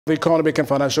The Economic and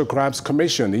Financial Crimes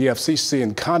Commission, EFCC,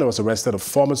 in Kano has arrested a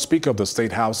former Speaker of the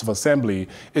State House of Assembly,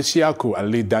 Isiyaku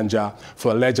Ali-Danja,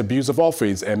 for alleged abuse of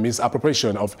office and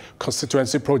misappropriation of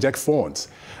constituency project funds.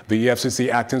 The EFCC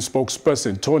acting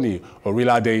spokesperson, Tony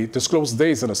Orilade, disclosed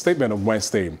this in a statement on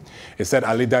Wednesday. He said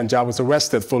Ali-Danja was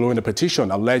arrested following a petition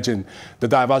alleging the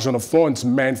diversion of funds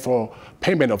meant for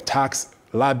payment of tax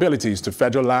liabilities to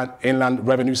Federal Inland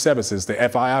Revenue Services, the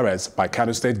FIRS, by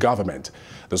Kano State government.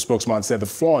 The spokesman said the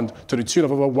fund, to the tune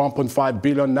of over 1.5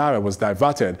 billion naira, was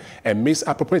diverted and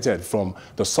misappropriated from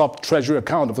the sub-treasury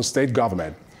account of the state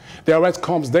government. The arrest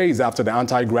comes days after the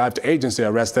anti-graft agency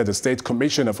arrested the state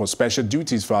commissioner for special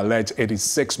duties for alleged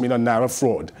 86 million naira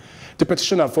fraud. The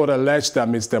petitioner further alleged that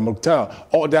Mr. Mukhtar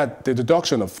ordered the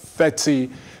deduction of 30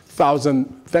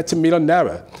 million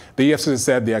naira. The EFCC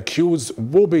said the accused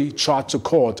will be charged to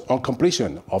court on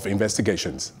completion of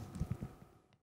investigations.